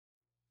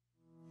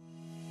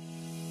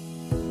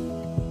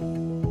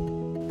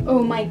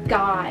Oh my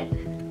god.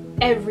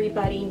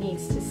 Everybody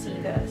needs to see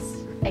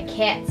this. I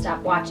can't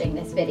stop watching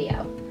this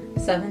video.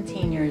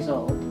 17 years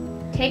old.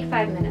 Take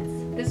 5 minutes.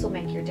 This will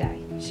make your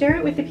day. Share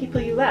it with the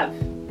people you love.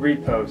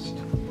 Repost.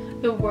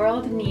 The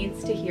world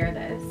needs to hear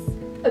this.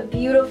 A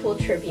beautiful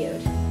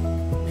tribute.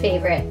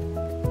 Favorite.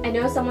 I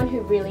know someone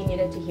who really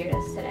needed to hear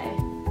this today.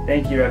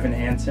 Thank you, Evan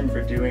Hansen,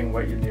 for doing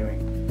what you're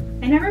doing.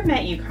 I never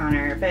met you,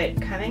 Connor,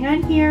 but coming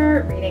on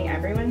here, reading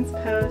everyone's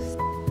posts.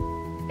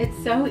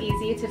 It's so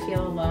easy to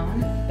feel alone,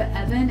 but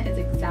Evan is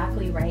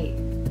exactly right.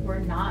 We're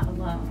not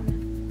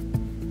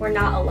alone. We're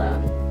not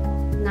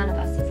alone. None of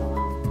us is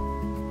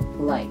alone.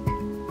 Like.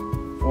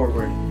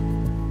 Forward.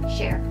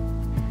 Share.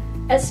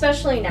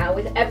 Especially now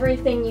with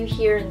everything you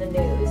hear in the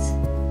news.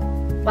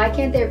 Why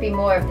can't there be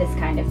more of this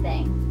kind of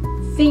thing?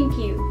 Thank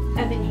you,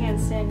 Evan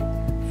Hansen,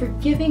 for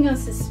giving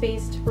us a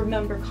space to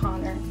remember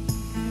Connor,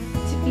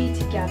 to be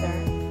together,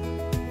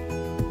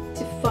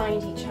 to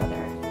find each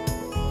other.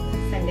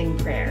 Sending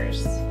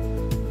prayers.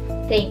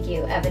 Thank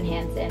you, Evan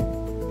Hansen.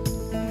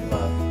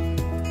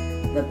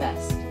 Love. The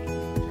best.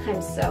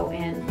 I'm so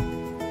in.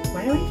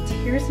 Why do I have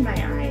tears in my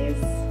eyes?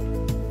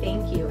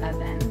 Thank you,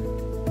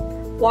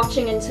 Evan.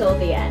 Watching until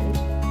the end.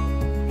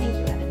 Thank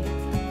you, Evan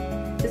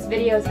Hansen. This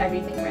video is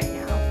everything right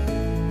now.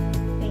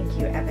 Thank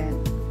you, Evan.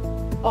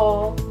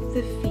 All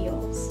the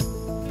feels.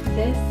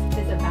 This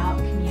is about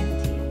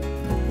community.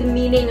 The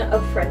meaning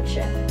of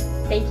friendship.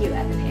 Thank you,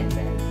 Evan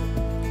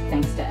Hansen.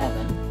 Thanks to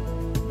Evan.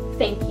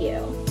 Thank you.